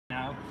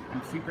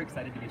I'm super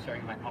excited to be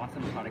sharing my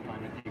awesome product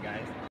line with you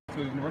guys. So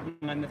we've been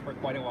working on this for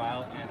quite a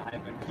while, and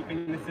I've been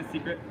keeping this a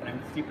secret, but I'm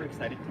super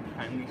excited to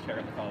finally share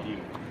it with all of you.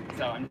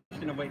 So I'm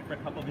just going to wait for a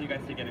couple of you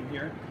guys to get in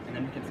here, and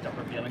then we can start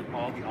revealing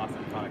all the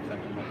awesome products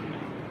I've been working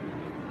on.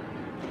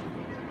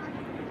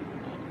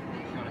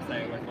 You want to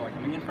say where people are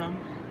coming in from?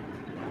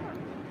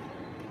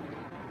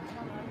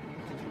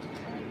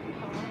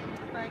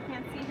 But I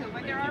can't see who,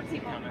 but there are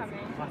people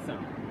coming.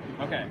 Awesome.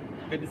 Okay,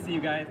 good to see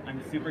you guys.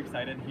 I'm super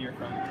excited here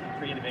from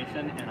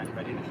Creativation, and I'm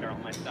ready to share all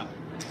my stuff.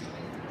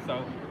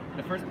 So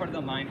the first part of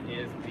the line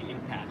is the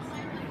ink pads.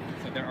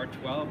 So there are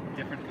 12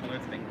 different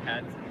colors of ink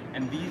pads,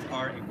 and these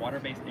are a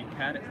water-based ink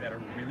pad that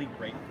are really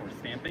great for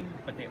stamping,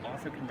 but they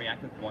also can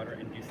react with water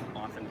and do some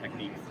awesome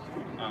techniques.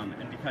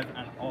 And because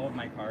on all of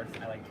my cards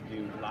I like to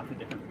do lots of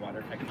different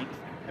water techniques,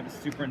 that was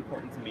super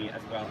important to me,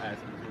 as well as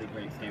really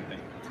great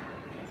stamping.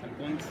 So I'm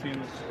going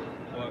to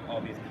pull out all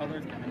these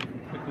colors, and then you can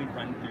quickly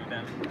run through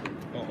them,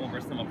 go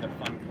over some of their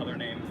fun color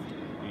names,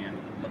 and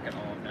look at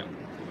all of them.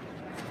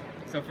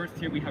 So first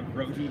here we have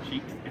Rosy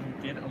Cheeks, and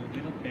we did a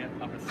little bit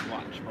of a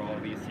swatch for all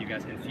of these so you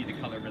guys can see the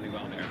color really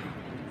well there.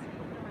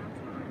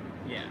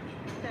 Yeah.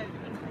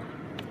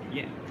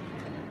 Yeah.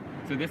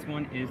 So this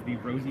one is the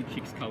Rosy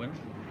Cheeks color.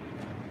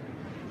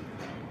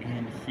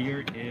 And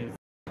here is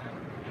the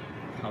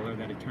color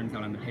that it turns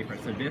out on the paper.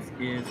 So this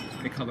is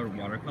the color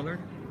watercolor,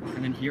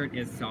 and then here it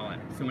is solid.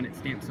 So when it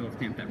stamps, it'll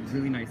stamp that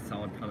really nice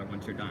solid color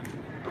once you're done.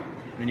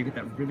 And then you get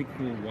that really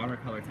cool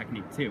watercolor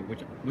technique too, which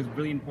was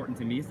really important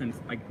to me since,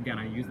 again,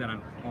 I use that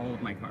on all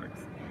of my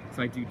cards.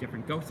 So I do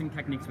different ghosting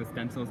techniques with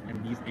stencils,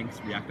 and these inks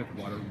react with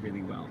water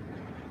really well.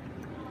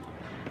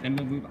 Then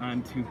we'll move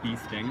on to Bee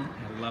Sting.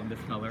 I love this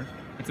color.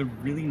 It's a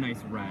really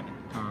nice red.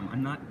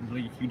 I'm not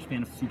really a huge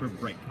fan of super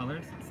bright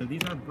colors, so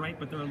these are bright,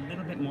 but they're a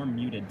little bit more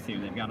muted too.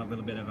 They've got a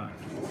little bit of a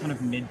kind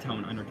of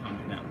mid-tone undertone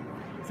to them.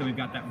 So we've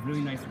got that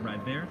really nice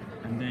red there,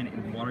 and then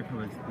in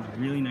watercolors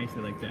really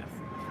nicely like this.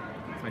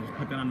 So I just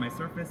put that on my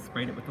surface,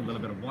 sprayed it with a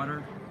little bit of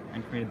water,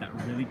 and created that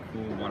really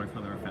cool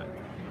watercolor effect.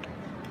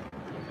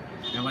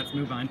 Now let's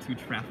move on to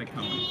Traffic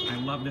Cone. I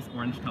love this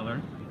orange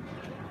color.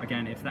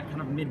 Again, it's that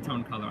kind of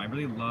mid-tone color. I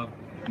really love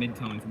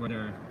mid-tones where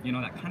they're, you know,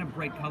 that kind of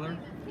bright color,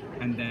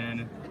 and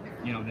then,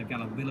 you know, they've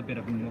got a little bit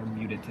of more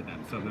muted to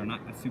them, so they're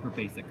not a super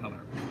basic color.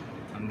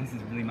 This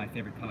is really my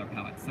favorite color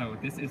palette. So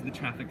this is the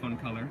Traffic Cone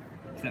color.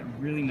 It's that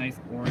really nice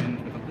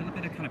orange with a little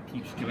bit of kind of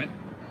peach to it,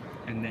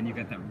 and then you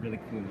get that really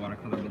cool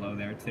watercolor below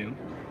there too.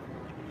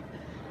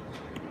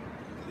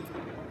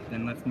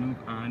 Then let's move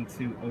on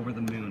to Over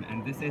the Moon,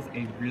 and this is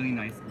a really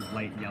nice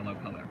light yellow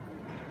color.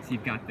 So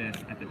you've got this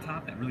at the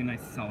top, that really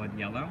nice solid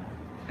yellow,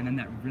 and then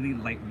that really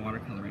light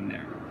watercoloring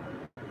there.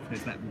 So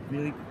it's that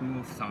really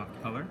cool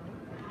soft color.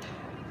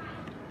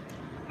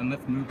 And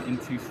let's move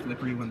into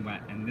Slippery When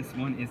Wet, and this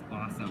one is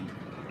awesome.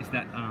 It's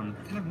that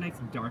kind of nice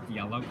dark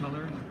yellow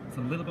color. It's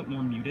a little bit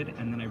more muted,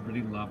 and then I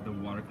really love the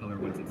watercolor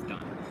once it's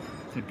done.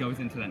 So it goes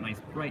into that nice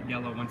bright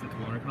yellow once it's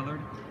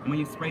watercolored. And when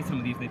you spray some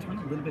of these, they turn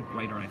a little bit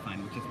brighter, I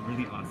find, which is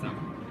really awesome.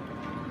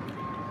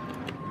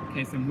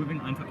 Okay, so moving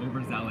on to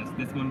Overzealous.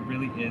 This one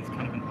really is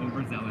kind of an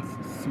overzealous,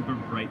 super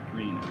bright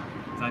green.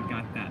 So I've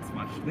got that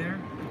swatched there,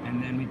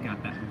 and then we've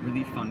got that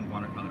really fun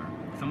watercolor.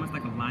 It's almost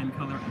like a lime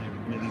color, and I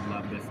really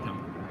love this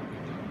tone.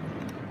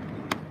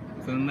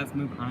 So then let's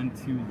move on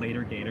to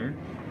Later Gator.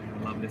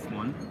 I love this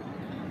one.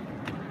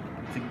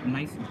 It's a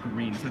nice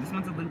green. So this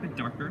one's a little bit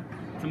darker.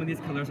 Some of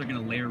these colors are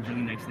going to layer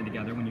really nicely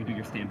together when you do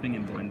your stamping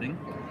and blending.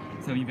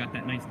 So you've got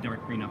that nice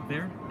dark green up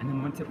there, and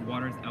then once it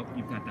waters out,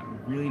 you've got that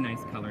really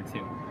nice color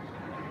too.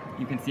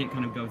 You can see it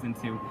kind of goes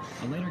into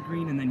a lighter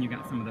green, and then you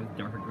got some of those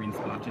darker green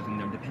splotches in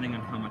there, depending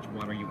on how much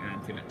water you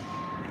add to it.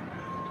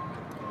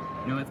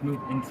 Now let's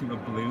move into a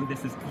blue.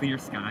 This is Clear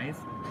Skies.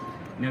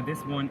 Now this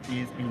one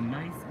is a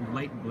nice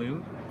light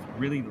blue. It's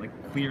really like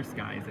clear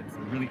skies. It's a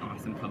really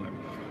awesome color.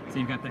 So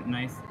you've got that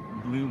nice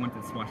blue once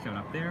it's swashed out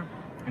up there,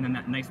 and then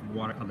that nice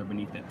watercolor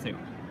beneath it too.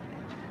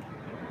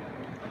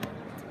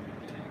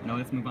 Now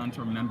let's move on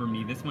to Remember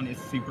Me. This one is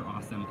super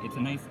awesome. It's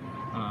a nice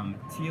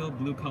teal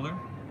blue color.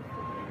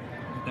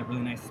 Got that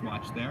really nice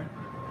swatch there.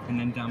 And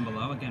then down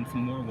below, again,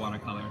 some more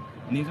watercolor.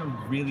 And these are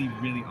really,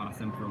 really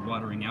awesome for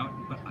watering out.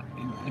 But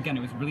again,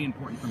 it was really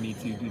important for me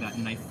to do that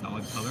nice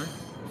solid color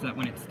so that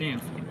when it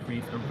stamps, it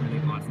creates a really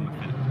awesome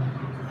effect.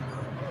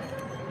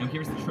 Now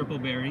here's the Triple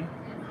Berry.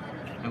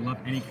 I love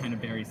any kind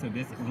of berry, so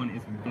this one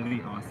is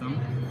really awesome.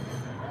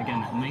 Again,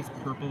 that nice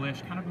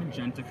purplish, kind of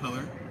magenta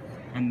color,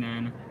 and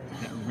then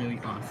that really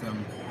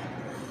awesome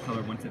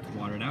color once it's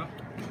watered out.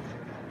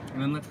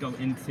 And then let's go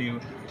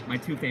into my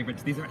two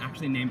favorites. These are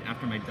actually named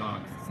after my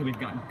dogs. So we've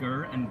got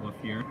Gurr and Wolf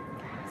here.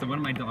 So one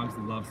of my dogs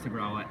loves to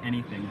growl at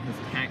anything.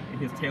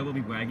 His tail will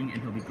be wagging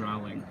and he'll be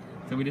growling.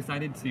 So we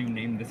decided to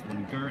name this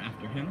one Gurr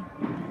after him.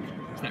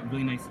 It's that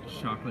really nice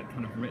chocolate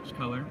kind of rich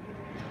color.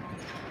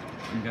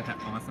 And we've got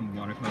that awesome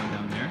watercolor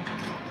down there.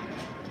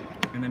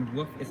 And then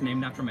Wolf is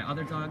named after my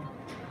other dog.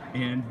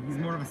 And he's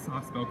more of a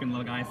soft-spoken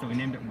little guy, so we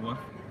named it Wolf.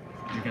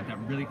 We've got that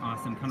really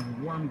awesome kind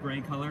of warm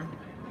gray color.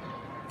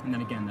 And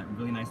then again, that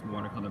really nice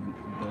watercolor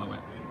below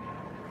it.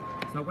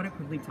 So I want to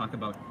quickly talk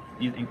about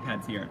these ink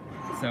pads here.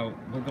 So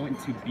we'll go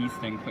into Bee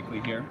Sting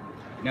quickly here.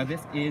 Now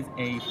this is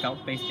a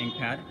felt-based ink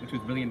pad, which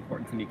was really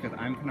important to me because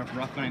I'm kind of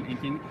rough when I'm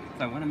inking,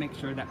 so I want to make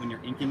sure that when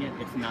you're inking it,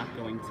 it's not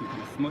going to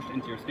kind of smush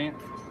into your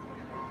stamps.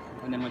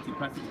 And then once you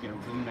press it, you get a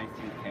really nice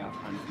ink payoff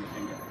onto your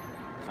finger.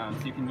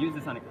 So you can use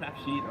this on a craft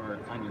sheet or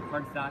on your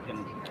cardstock,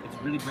 and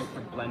it's really great for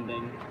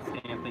blending,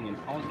 stamping, and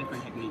all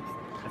different techniques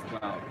as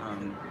well.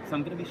 So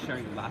I'm going to be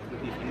sharing lots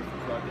with these things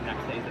throughout the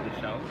next days of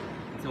the show.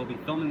 And so we'll be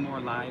filming more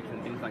lives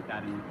and things like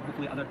that, and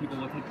hopefully other people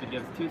will take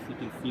videos too, so you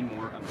can see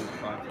more of these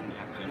products in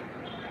action.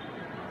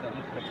 So I'll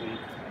just quickly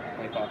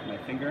wipe off my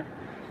finger,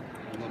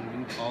 and we'll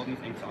move all these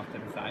inks off to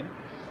the side.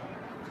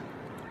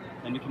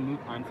 Then we can move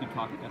on to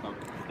talking about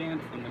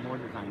stamps and the more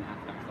design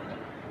aspects of it.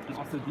 And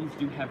also these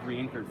do have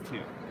re-inkers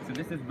too. So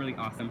this is really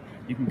awesome.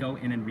 You can go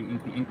in and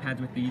re-ink the ink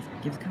pads with these.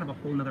 It gives kind of a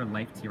whole nother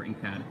life to your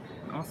ink pad.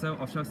 And also,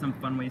 I'll show some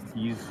fun ways to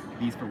use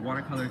these for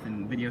watercolors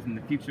and videos in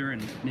the future,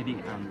 and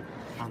maybe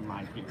on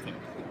live here too.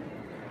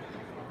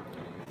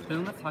 So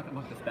then let's talk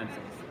about the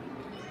stencils.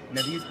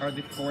 Now these are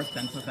the 4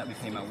 stencils that we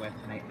came out with,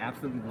 and I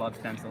absolutely love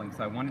stenciling,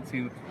 so I wanted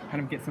to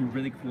kind of get some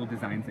really cool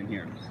designs in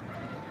here.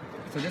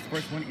 So this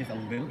first one is a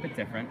little bit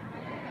different.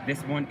 This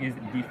one is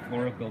the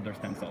Floral Builder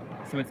stencil.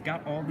 So it's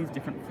got all these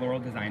different floral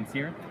designs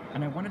here,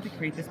 and I wanted to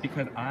create this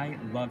because I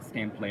love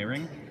stamp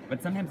layering,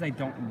 but sometimes I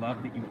don't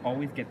love that you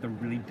always get the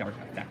really dark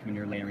effect when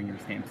you're layering your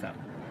stamps up.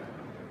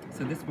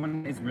 So this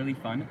one is really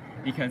fun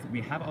because we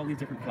have all these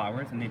different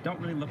flowers and they don't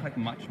really look like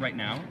much right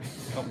now,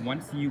 but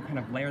once you kind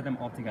of layer them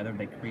all together,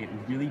 they create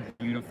really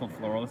beautiful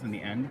florals in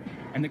the end.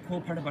 And the cool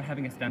part about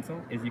having a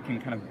stencil is you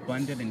can kind of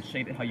blend it and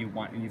shade it how you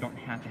want, and you don't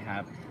have to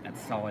have that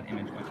solid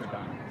image once you're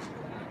done.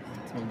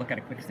 So we'll look at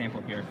a quick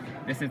sample here.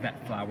 This is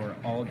that flower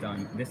all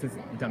done. This is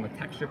done with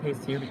texture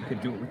paste here, but you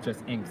could do it with just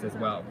inks as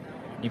well.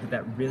 You get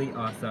that really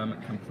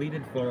awesome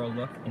completed floral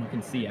look, and you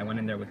can see I went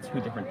in there with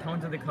 2 different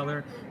tones of the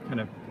color, kind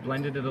of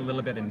blended it a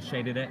little bit and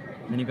shaded it.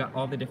 And then you've got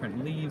all the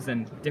different leaves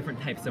and different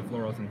types of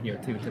florals in here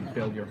too to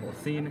build your whole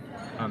scene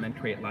and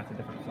create lots of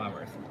different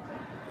flowers.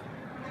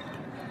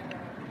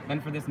 Then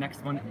for this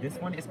next one, this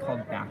one is called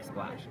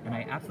Backsplash, and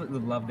I absolutely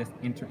love this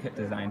intricate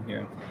design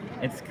here.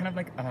 It's kind of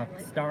like a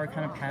star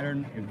kind of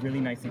pattern, really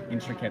nice and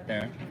intricate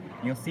there.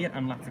 You'll see it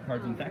on lots of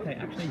cards. In fact, I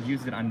actually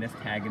used it on this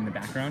tag in the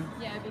background.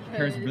 Yeah, because it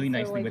pairs really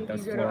nicely like, with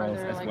those florals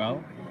as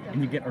well,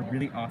 and you get a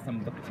really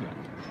awesome look to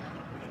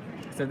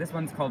it. So this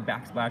one's called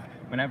Backsplash.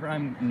 Whenever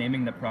I'm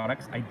naming the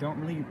products, I don't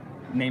really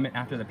name it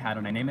after the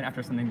pattern. I name it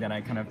after something that I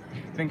kind of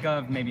think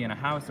of maybe in a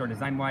house or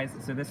design-wise,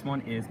 so this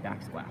one is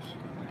Backsplash.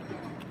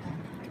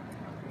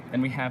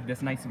 Then we have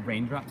this nice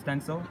raindrop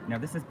stencil. Now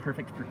this is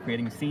perfect for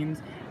creating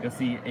scenes. You'll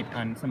see it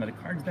on some of the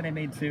cards that I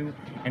made too,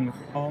 and with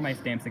all my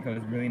stamps it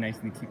goes really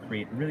nicely to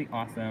create really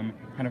awesome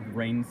kind of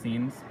rain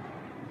scenes.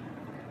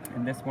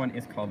 And this one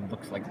is called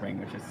Looks Like Rain,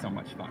 which is so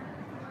much fun.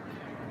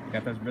 You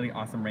got those really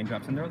awesome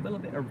raindrops, and they're a little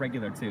bit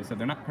irregular too, so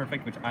they're not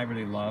perfect, which I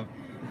really love.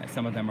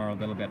 Some of them are a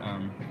little bit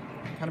kind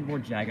of more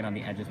jagged on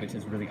the edges, which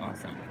is really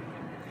awesome.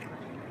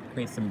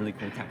 Creates some really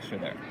cool texture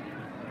there.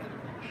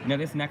 Now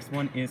this next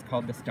one is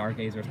called the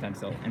Stargazer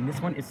stencil, and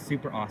this one is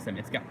super awesome.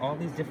 It's got all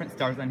these different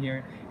stars on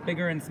here,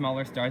 bigger and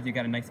smaller stars. You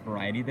got a nice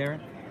variety there,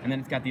 and then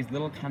it's got these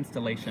little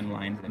constellation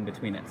lines in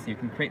between it, so you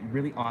can create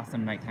really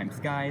awesome nighttime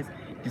skies,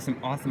 do some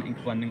awesome ink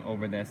blending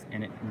over this,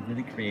 and it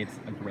really creates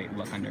a great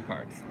look on your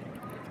cards.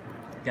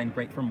 Again,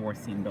 great for more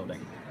scene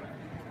building.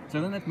 So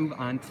then let's move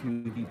on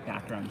to the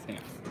background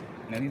stamps.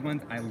 Now these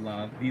ones I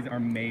love. These are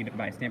made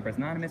by Stampers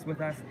Anonymous with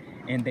us,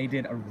 and they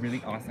did a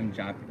really awesome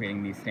job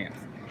creating these stamps.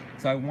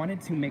 So I wanted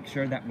to make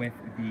sure that with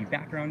the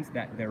backgrounds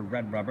that they're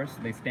red rubber, so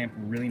they stamp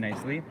really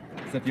nicely.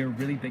 So if you're a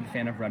really big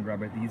fan of red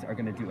rubber, these are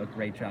going to do a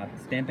great job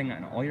stamping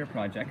on all your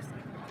projects.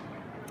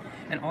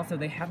 And also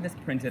they have this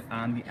printed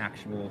on the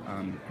actual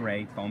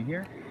gray foam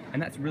here.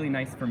 And that's really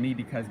nice for me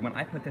because when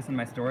I put this in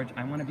my storage,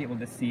 I want to be able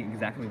to see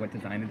exactly what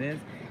design it is.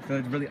 So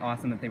it's really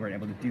awesome that they were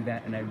able to do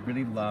that, and I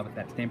really love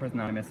that Stampers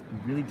Anonymous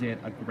really did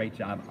a great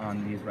job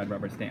on these red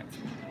rubber stamps.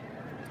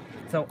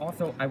 So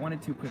also, I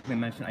wanted to quickly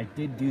mention, I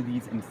did do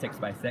these in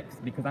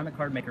 6x6 because I'm a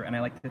card maker, and I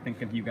like to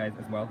think of you guys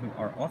as well who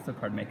are also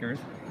card makers.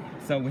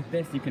 So with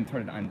this, you can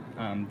turn it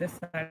on this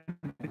side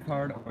of the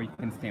card, or you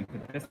can stamp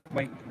it this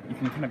way. You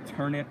can kind of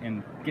turn it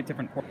and get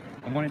different.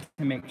 I wanted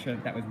to make sure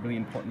that was really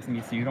important to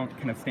me, so you don't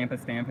kind of stamp a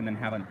stamp and then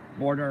have a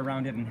border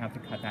around it and have to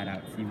cut that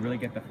out. So you really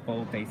get the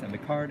full face of the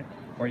card,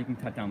 or you can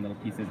cut down little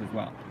pieces as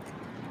well.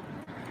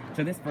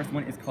 So this first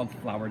one is called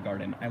Flower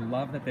Garden. I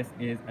love that this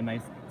is a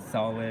nice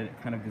solid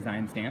kind of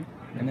design stamp,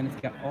 and then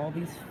it's got all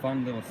these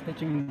fun little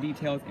stitching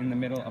details in the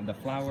middle of the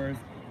flowers.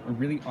 A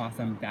really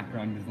awesome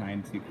background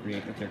design to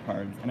create with your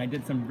cards. And I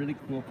did some really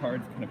cool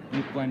cards, kind of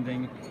group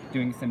blending,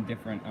 doing some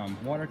different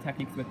water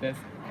techniques with this,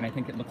 and I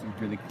think it looks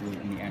really cool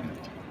in the end.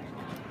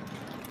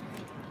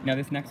 Now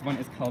this next one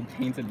is called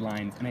Tainted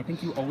Lines, and I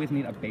think you always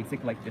need a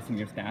basic like this in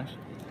your stash,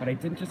 but I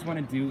didn't just want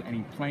to do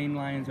any plain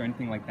lines or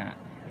anything like that.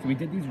 So we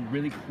did these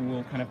really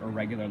cool kind of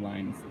irregular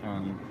lines.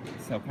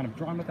 So kind of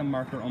drawn with a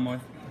marker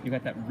almost. You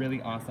got that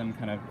really awesome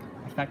kind of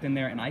effect in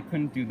there, and I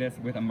couldn't do this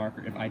with a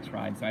marker if I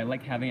tried. So I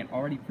like having it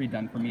already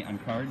pre-done for me on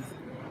cards,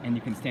 and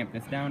you can stamp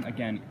this down,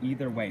 again,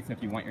 either way. So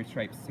if you want your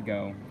stripes to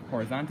go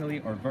horizontally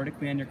or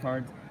vertically on your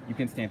cards, you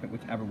can stamp it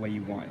whichever way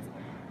you want.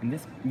 And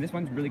this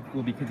one's really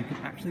cool because you can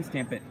actually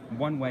stamp it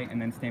one way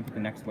and then stamp it the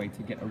next way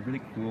to get a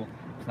really cool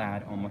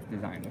plaid almost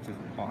design, which is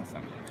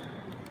awesome.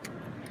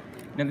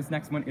 Now this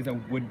next one is a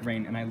wood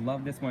grain, and I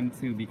love this one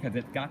too because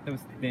it's got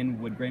those thin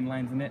wood grain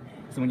lines in it.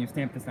 So when you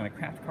stamp this on a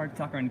craft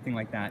cardstock or anything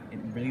like that, it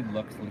really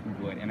looks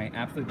like wood, and I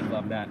absolutely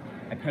love that.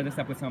 I pair this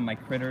up with some of my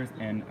critters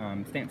and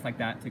stamps like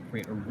that to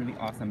create a really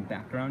awesome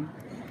background.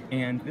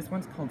 And this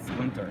one's called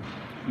Splinter.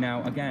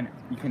 Now again,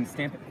 you can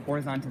stamp it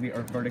horizontally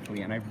or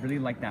vertically, and I really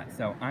like that.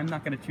 So I'm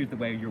not going to choose the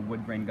way your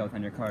wood grain goes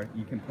on your card.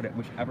 You can put it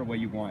whichever way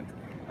you want,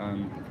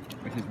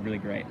 which is really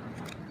great.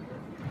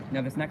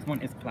 Now this next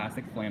one is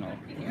classic flannel.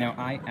 Now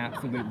I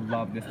absolutely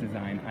love this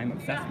design. I'm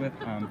obsessed with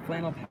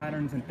flannel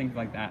patterns and things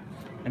like that.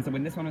 And so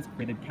when this one was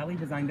created, Kelly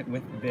designed it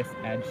with this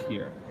edge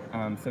here.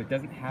 So it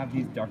doesn't have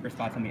these darker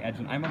spots on the edge,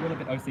 and I'm a little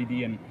bit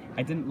OCD, and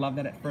I didn't love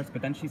that at first,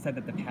 but then she said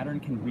that the pattern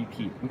can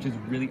repeat, which is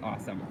really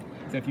awesome.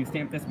 So if you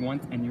stamp this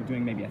once and you're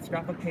doing maybe a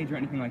scrapbook page or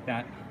anything like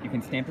that, you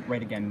can stamp it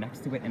right again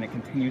next to it, and it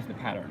continues the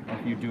pattern. Or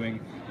if you're doing,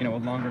 you know, a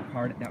longer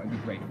card, that would be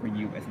great for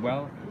you as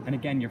well. And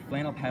again, your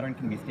flannel pattern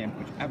can be stamped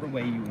whichever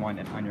way you want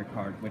it on your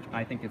card, which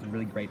I think is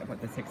really great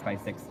about the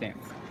 6x6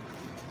 stamps.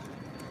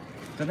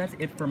 So that's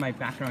it for my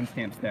background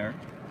stamps there.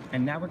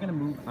 And now we're going to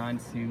move on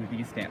to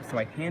these stamps. So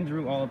I hand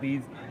drew all of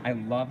these. I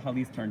love how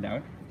these turned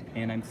out,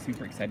 and I'm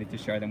super excited to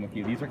share them with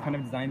you. These are kind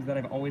of designs that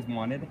I've always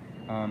wanted,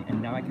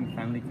 and now I can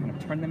finally kind of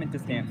turn them into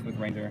stamps with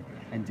Ranger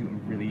and do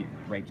a really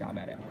great job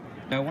at it.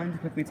 Now I wanted to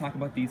quickly talk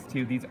about these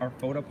two. These are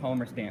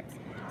photopolymer stamps.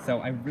 So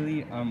I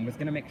really was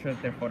going to make sure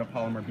that they're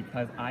photopolymer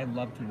because I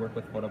love to work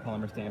with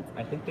photopolymer stamps.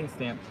 I think they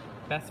stamp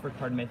best for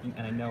card making,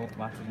 and I know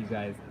lots of you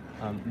guys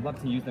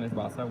love to use them as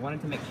well. So I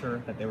wanted to make sure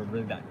that they were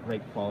really that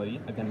great quality,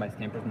 again by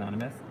Stampers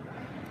Anonymous.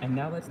 And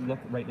now let's look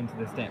right into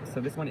the stamps. So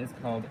this one is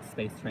called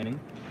Space Training.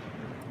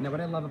 Now what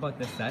I love about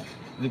this set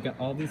is we've got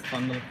all these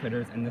fun little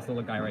critters and this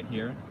little guy right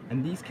here,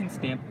 and these can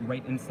stamp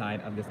right inside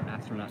of this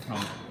astronaut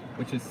helmet,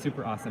 which is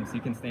super awesome. So you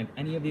can stamp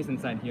any of these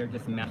inside here,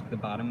 just mask the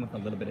bottom with a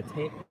little bit of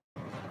tape,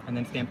 and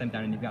then stamp them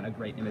down, and you've got a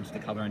great image to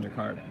color on your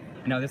card.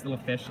 Now this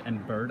little fish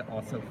and bird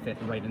also fit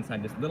right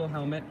inside this little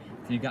helmet,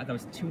 so you got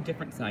those two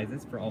different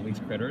sizes for all these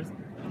critters.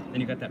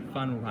 Then you got that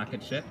fun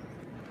rocket ship.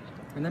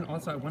 And then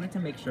also I wanted to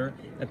make sure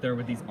that there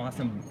were these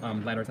awesome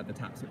letters at the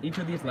top. So each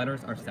of these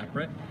letters are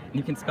separate, and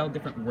you can spell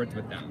different words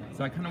with them.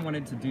 So I kind of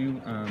wanted to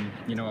do,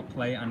 you know, a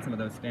play on some of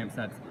those stamp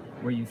sets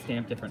where you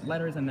stamp different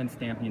letters and then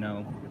stamp, you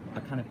know, a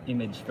kind of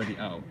image for the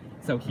O.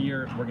 So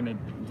here we're gonna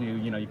do,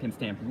 you know, you can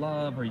stamp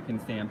love, or you can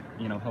stamp,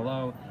 you know,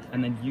 hello,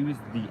 and then use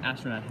the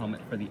astronaut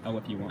helmet for the O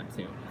if you want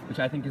to, which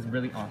I think is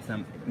really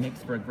awesome. It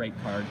makes for a great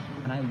card,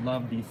 and I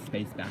love these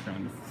space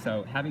backgrounds.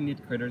 So having these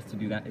critters to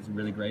do that is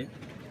really great.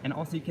 And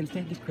also you can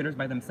stamp these critters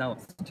by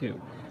themselves too,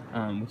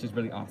 which is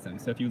really awesome.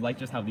 So if you like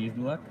just how these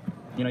look,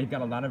 you know, you've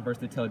got a lot of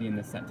versatility in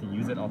this set to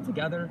use it all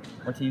together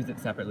or to use it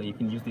separately. You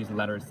can use these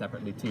letters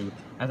separately too,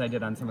 as I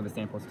did on some of the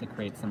samples, to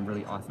create some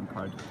really awesome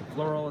cards with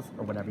florals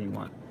or whatever you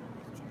want.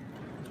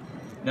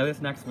 Now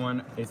this next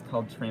one is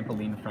called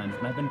Trampoline Friends,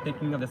 and I've been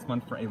thinking of this one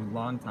for a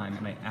long time,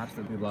 and I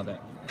absolutely love it.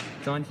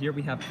 So on here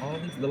we have all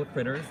these little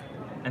critters,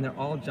 and they're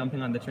all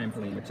jumping on the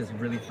trampoline, which is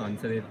really fun.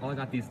 So they've all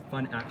got these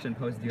fun action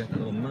poses. You got the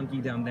little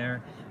monkey down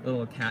there, the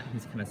little cat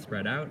who's kind of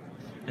spread out,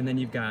 and then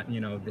you've got,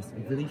 you know, this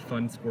really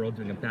fun squirrel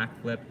doing a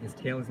backflip. His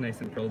tail is nice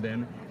and curled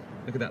in.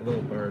 Look at that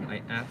little bird.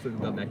 I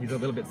absolutely love that. He's a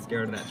little bit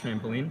scared of that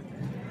trampoline.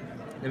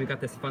 Then we've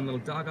got this fun little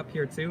dog up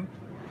here too.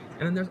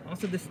 And then there's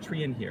also this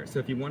tree in here. So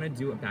if you want to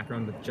do a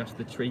background with just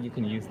the tree, you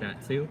can use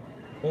that too.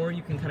 Or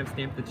you can kind of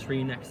stamp the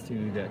tree next to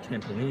the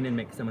trampoline and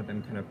make some of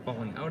them kind of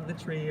falling out of the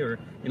tree, or,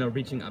 you know,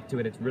 reaching up to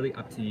it. It's really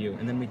up to you.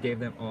 And then we gave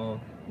them all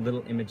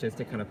little images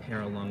to kind of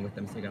pair along with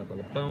them. So you got a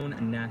little bone,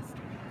 a nest,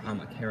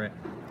 a carrot.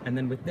 And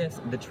then with this,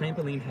 the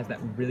trampoline has that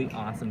really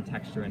awesome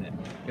texture in it.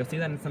 You'll see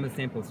that in some of the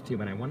samples too,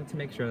 and I wanted to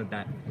make sure that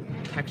that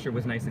texture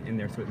was nice and in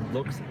there, so it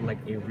looks like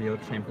a real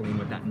trampoline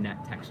with that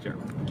net texture.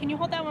 Can you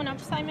hold that one up,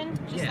 Simon?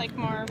 Just like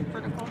more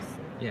verticals.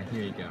 Yeah,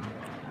 here you go.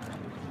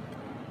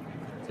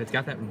 So it's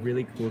got that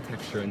really cool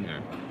texture in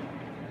there.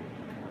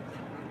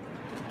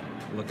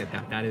 Look at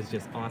that, that is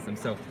just awesome.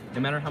 So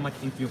no matter how much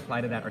ink you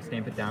apply to that or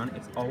stamp it down,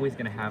 it's always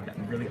gonna have that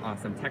really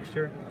awesome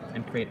texture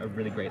and create a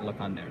really great look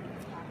on there.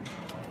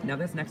 Now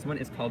this next one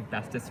is called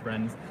Bestest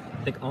Friends.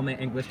 I think all my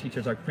English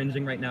teachers are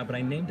cringing right now, but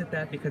I named it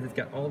that because it's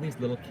got all these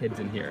little kids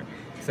in here.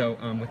 So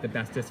with the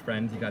bestest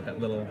friends, you got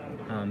that little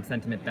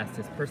sentiment,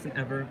 bestest person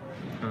ever,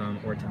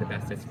 or to the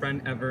bestest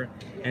friend ever.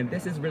 And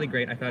this is really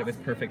great. I thought it was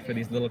perfect for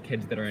these little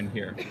kids that are in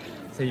here.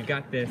 So you've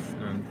got this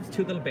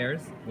two little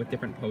bears with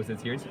different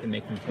poses here. So you can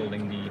make them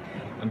holding the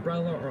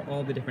umbrella or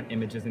all the different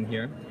images in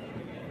here.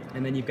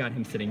 And then you've got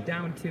him sitting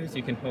down too, so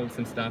you can hold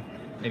some stuff,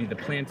 maybe the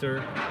planter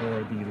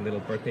or the little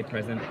birthday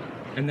present.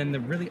 And then the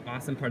really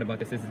awesome part about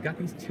this is it's got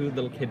these two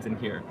little kids in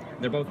here.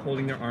 They're both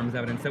holding their arms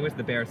out, and so is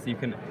the bear, so you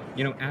can,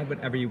 you know, add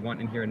whatever you want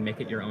in here and make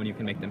it your own. You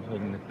can make them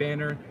holding the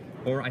banner,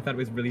 or I thought it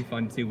was really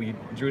fun too, we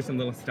drew some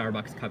little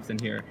Starbucks cups in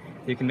here.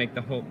 So you can make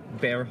the whole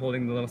bear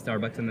holding the little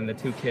Starbucks and then the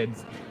two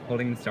kids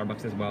holding the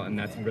Starbucks as well, and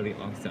that's really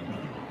awesome.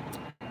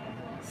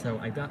 So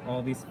I got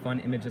all these fun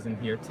images in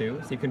here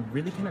too, so you can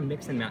really kind of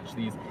mix and match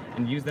these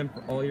and use them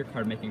for all your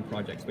card making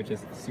projects, which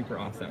is super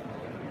awesome.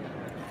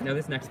 Now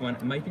this next one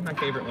might be my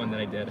favorite one that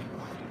I did.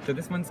 So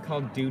this one's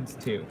called Dudes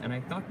 2, and I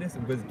thought this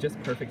was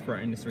just perfect for our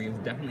industry. It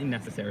was definitely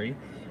necessary.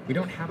 We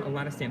don't have a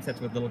lot of stamp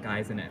sets with little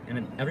guys in it,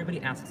 and everybody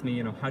asks me,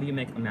 you know, how do you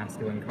make a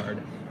masculine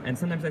card? And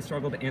sometimes I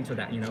struggle to answer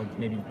that, you know,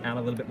 maybe add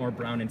a little bit more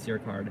brown into your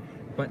card.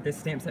 But this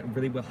stamp set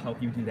really will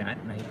help you do that,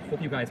 and I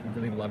hope you guys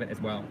really love it as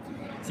well.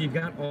 So you've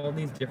got all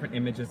these different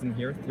images in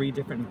here, 3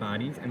 different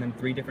bodies, and then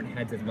 3 different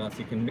heads as well, so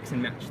you can mix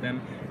and match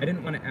them. I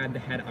didn't want to add the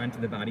head onto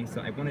the body,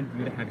 so I wanted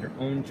you to have your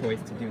own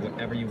choice to do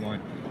whatever you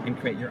want and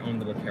create your own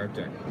little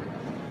character.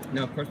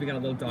 Now, of course, we got a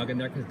little dog in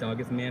there because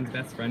dog is man's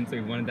best friend, so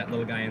we wanted that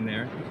little guy in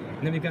there.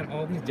 And then we've got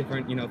all these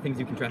different, you know, things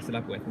you can dress it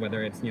up with,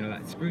 whether it's, you know,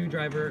 that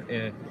screwdriver,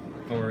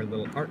 or a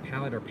little art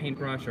palette, or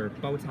paintbrush, or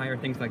bow tie, or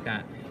things like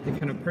that. You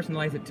kind of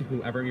personalize it to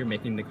whoever you're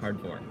making the card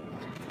for.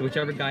 So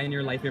whichever guy in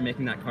your life you're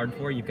making that card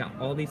for, you've got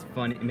all these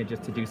fun images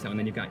to do so. And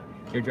then you've got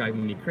You're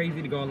Driving Me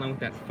Crazy to go along with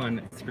that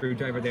fun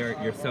screwdriver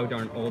there, You're So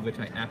Darn Old, which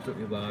I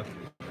absolutely love.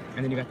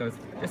 And then you got those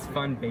just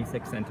fun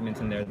basic sentiments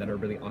in there that are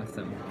really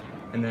awesome.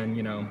 And then,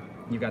 you know,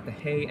 you got the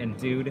hey and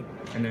dude,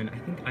 and then I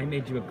think I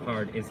Made You a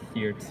Card is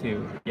here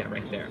too. Yeah,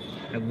 right there.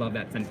 I love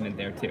that sentiment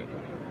there too.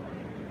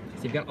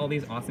 So you've got all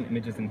these awesome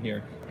images in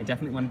here. I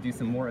definitely want to do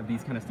some more of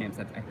these kind of stamp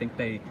sets. I think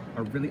they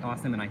are really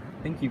awesome, and I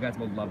think you guys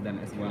will love them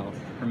as well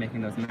for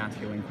making those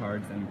masculine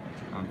cards, and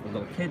for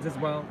little kids as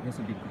well. This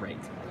would be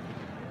great.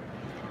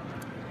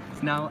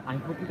 So now, I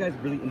hope you guys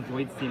really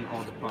enjoyed seeing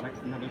all the products.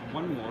 Now there's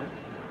one more.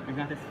 I've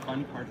got this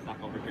fun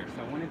cardstock over here,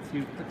 so I wanted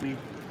to quickly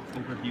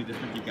overview this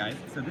with you guys.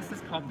 So this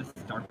is called the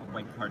Stark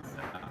White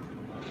cardstock.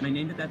 And I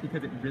named it that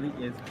because it really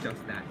is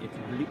just that. It's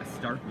really a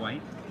stark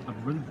white, a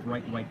really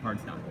bright white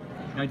cardstock.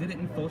 Now I did it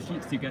in full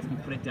sheet so you guys can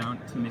put it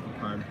down to make a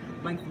card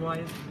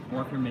lengthwise,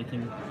 or if you're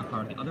making a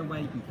card the other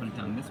way, you can put it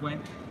down this way.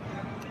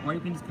 Or you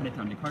can just cut it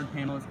down to card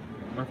panels,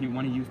 or if you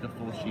want to use the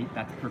full sheet,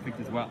 that's perfect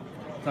as well.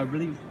 So I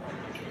really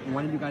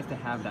wanted you guys to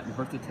have that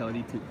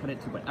versatility to put it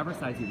to whatever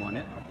size you want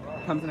it.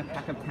 It comes in a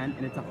pack of 10,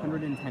 and it's a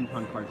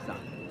 110-pound cardstock,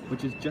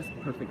 which is just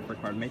perfect for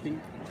card making.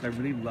 So I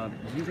really love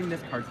using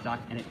this cardstock,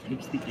 and it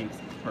takes the inks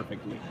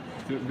perfectly.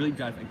 So it really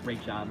does a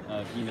great job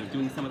of, you know,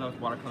 doing some of those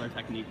watercolor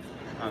techniques.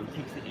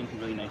 Takes the ink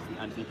really nicely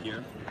onto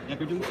here. And if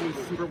you're doing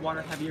something super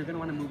water heavy, you're going to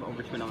want to move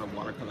over to another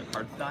watercolor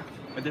cardstock,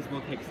 but this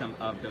will take some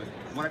of those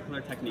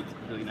watercolor techniques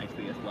really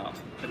nicely as well.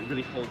 But it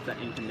really holds that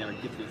ink in there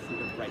and gives you a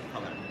super bright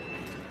color.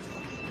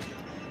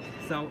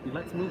 So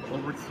let's move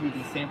over to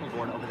the sample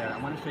board over there.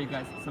 I want to show you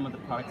guys some of the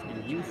products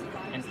in use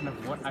and kind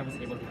of what I was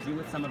able to do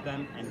with some of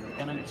them, and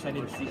then I'm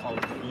excited to see all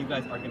of what you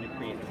guys are going to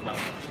create as well.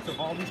 So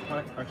all these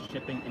products are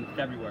shipping in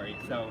February,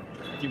 so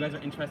if you guys are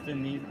interested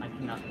in these, I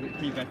cannot wait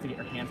for you guys to get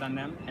your hands on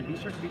them, and be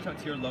sure to reach out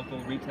to your local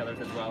retailers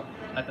as well.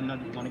 Let them know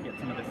that you want to get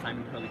some of the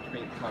Simon Hurley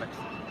Create products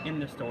in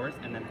their stores,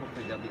 and then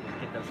hopefully they'll be able to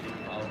get those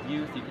in for all of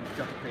you so you can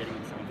start creating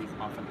some of these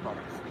awesome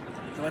products.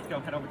 So let's go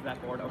head over to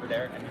that board over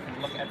there, and you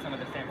can look at some of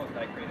the samples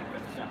that I created for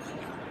the shop.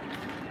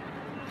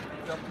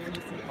 So here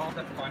you see all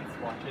the fun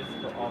swatches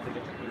for all the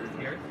different colors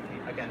here.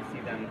 You again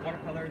see them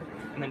watercolored,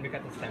 and then we've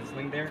got the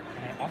stenciling there.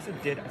 And I also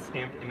did a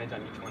stamped image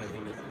on each one of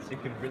these, so you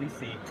can really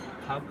see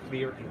how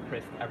clear and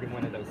crisp every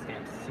one of those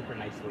stamps super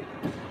nicely.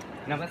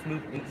 Now let's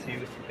move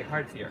into the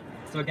cards here.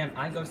 So again,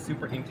 I go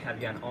super ink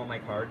heavy on all my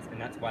cards, and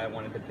that's why I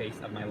wanted the base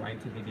of my line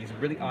to be these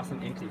really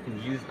awesome inks that you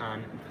can use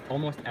on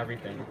almost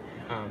everything.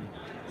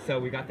 So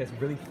we got this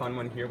really fun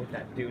one here with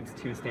that Dudes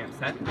 2 stamp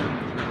set, and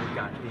then we've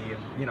got the,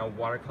 you know,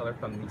 watercolor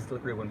from the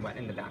Slippery When Wet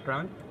in the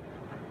background.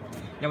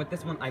 Now with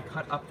this one, I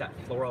cut up that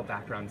floral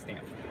background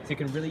stamp, so you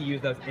can really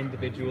use those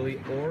individually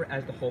or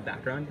as the whole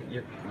background.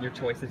 Your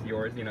choice is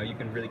yours. You know, you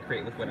can really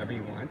create with whatever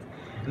you want.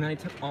 And then I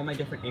took all my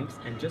different inks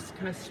and just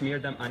kind of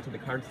smeared them onto the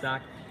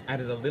cardstock,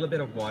 added a little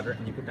bit of water,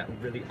 and you get that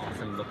really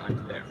awesome look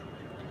onto there.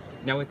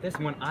 Now with this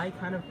one, I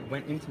kind of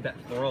went into that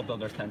floral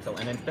builder stencil,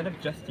 and instead of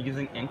just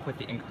using ink with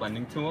the ink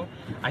blending tool,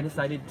 I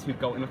decided to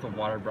go in with a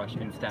water brush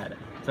instead.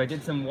 So I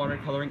did some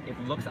watercoloring. It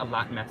looks a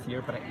lot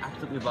messier, but I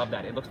absolutely love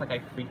that. It looks like I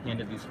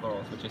freehanded these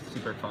florals, which is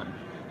super fun.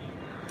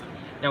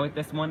 Now with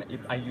this one,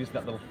 I used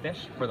that little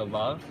fish for the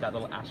love, that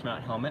little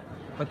astronaut helmet.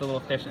 Put the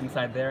little fish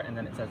inside there, and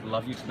then it says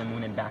love you to the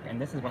moon and back,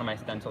 and this is one of my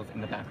stencils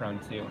in the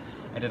background too.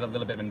 I did a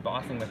little bit of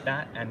embossing with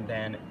that, and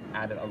then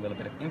added a little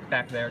bit of ink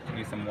back there to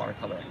do some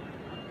watercoloring.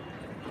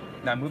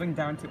 Now moving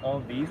down to all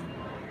of these,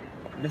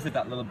 this is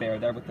that little bear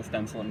there with the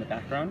stencil in the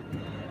background.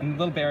 And the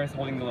little bear is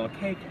holding the little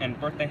cake and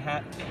birthday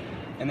hat.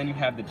 And then you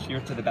have the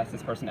cheers to the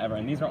bestest person ever.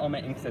 And these are all my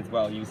inks as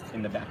well used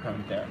in the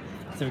background there.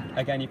 So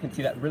again, you can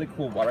see that really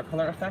cool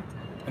watercolor effect.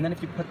 And then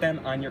if you put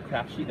them on your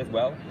craft sheet as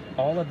well,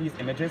 all of these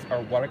images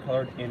are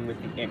watercolored in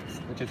with the inks,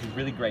 which is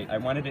really great. I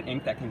wanted an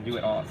ink that can do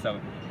it all. So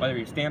whether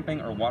you're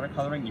stamping or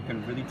watercoloring, you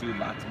can really do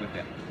lots with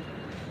it.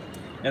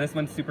 Now this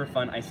one's super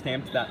fun. I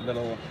stamped that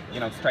little,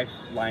 striped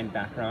line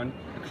background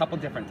a couple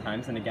different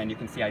times. And again, you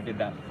can see I did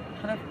that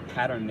kind of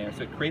pattern there.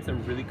 So it creates a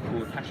really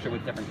cool texture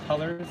with different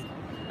colors.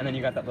 And then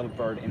you got that little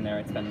bird in there.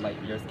 It's been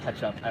light years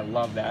catch up. I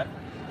love that.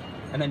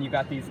 And then you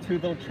got these two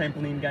little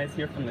trampoline guys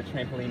here from the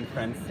Trampoline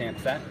Friends stamp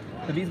set.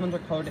 So these ones are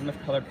colored in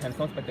with colored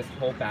pencils, but this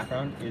whole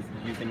background is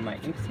using my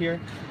inks here.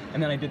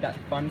 And then I did that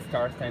fun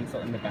star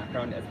stencil in the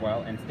background as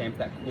well and stamped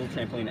that cool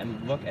trampoline,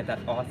 and look at that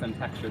awesome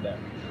texture there.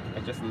 I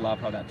just love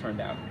how that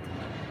turned out.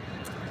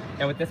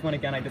 Now with this one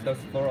again, I did those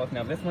florals.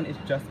 Now this one is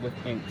just with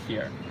ink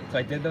here. So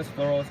I did those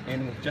florals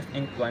in with just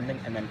ink blending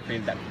and then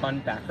created that fun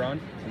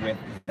background with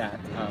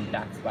that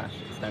backsplash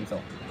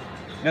stencil.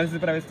 Now this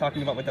is what I was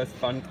talking about with those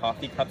fun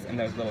coffee cups and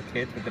those little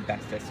kids with the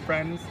bestest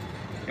friends.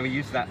 And we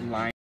used that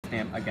line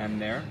stamp again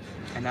there,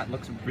 and that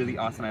looks really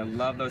awesome. I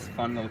love those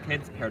fun little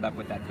kids paired up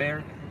with that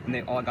bear, and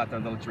they all got their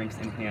little drinks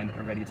in hand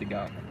and ready to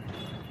go.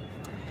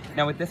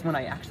 Now with this one,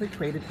 I actually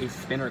created a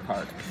spinner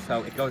card.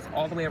 So it goes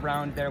all the way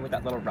around there with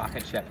that little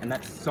rocket ship, and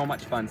that's so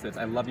much fun. So it's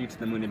I love you to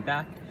the moon and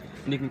back.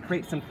 And you can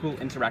create some cool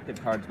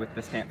interactive cards with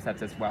the stamp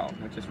sets as well,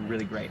 which is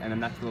really great. And then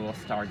that's the little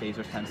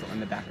stargazer stencil in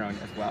the background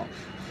as well.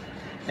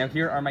 Now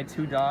here are my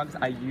two dogs.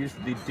 I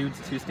used the Dudes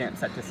 2 stamp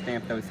set to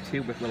stamp those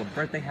two with little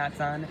birthday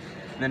hats on.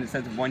 And then it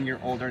says 1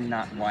 year older,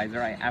 not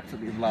wiser. I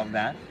absolutely love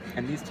that.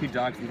 And these two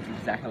dogs look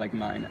exactly like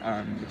mine,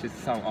 which is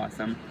so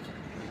awesome.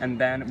 And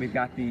then we've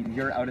got the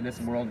You're Out of This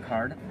World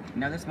card.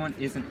 Now this one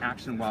is an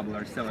action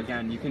wobbler. So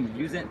again, you can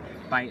use it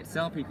by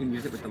itself, or you can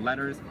use it with the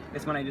letters.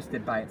 This one I just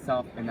did by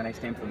itself, and then I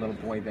stamped a little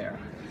boy there.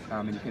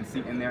 And you can see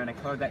in there, and I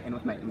colored that in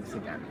with my inks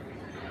again.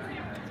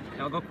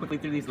 Now I'll go quickly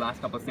through these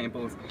last couple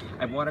samples.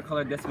 I've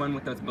watercolored this one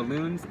with those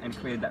balloons and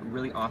created that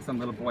really awesome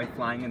little boy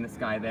flying in the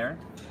sky there.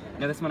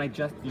 Now this one I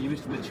just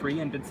used the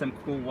tree and did some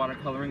cool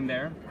watercoloring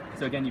there.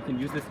 So again, you can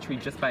use this tree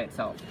just by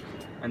itself.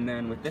 And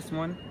then with this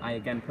one, I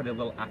again put a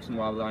little action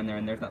wobbler on there,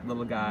 and there's that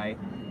little guy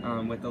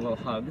with the little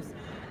hugs.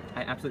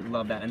 I absolutely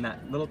love that, and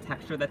that little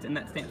texture that's in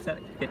that stamp set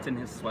fits in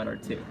his sweater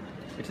too,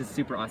 which is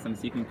super awesome.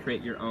 So you can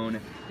create your own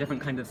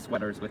different kinds of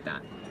sweaters with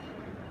that.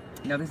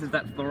 Now this is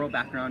that floral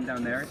background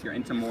down there. If you're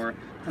into more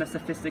kind of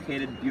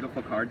sophisticated,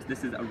 beautiful cards,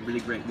 this is a really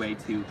great way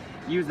to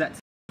use that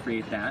to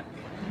create that.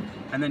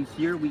 And then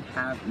here we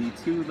have the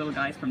two little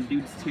guys from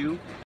Dudes 2.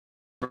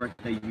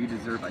 Birthday, you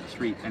deserve a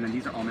treat. And then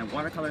these are all my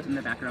watercolors in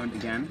the background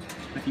again.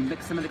 If you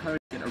mix some of the colors,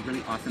 you get a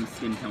really awesome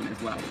skin tone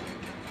as well.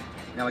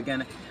 Now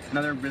again,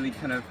 another really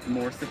kind of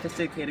more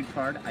sophisticated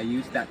card. I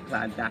used that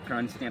plaid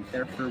background stamp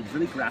there for a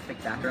really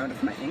graphic background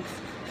of my inks.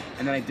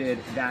 And then I did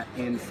that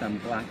in some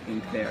black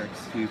ink there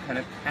to kind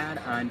of add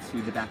on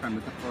to the background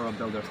with the floral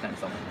builder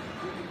stencil.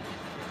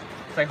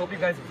 So I hope you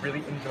guys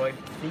really enjoyed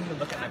seeing the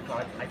look at my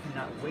product. I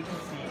cannot wait to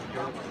see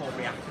your full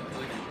reaction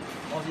to it.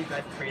 All of you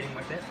guys creating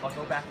with it. I'll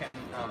go back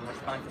and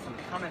respond to some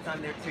comments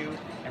on there too.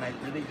 And I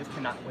really just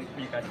cannot wait for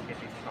you guys to get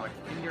these products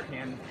in your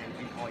hands and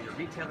in all your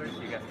retailers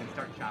so you guys can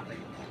start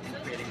shopping and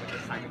creating with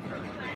the Simon Hurley.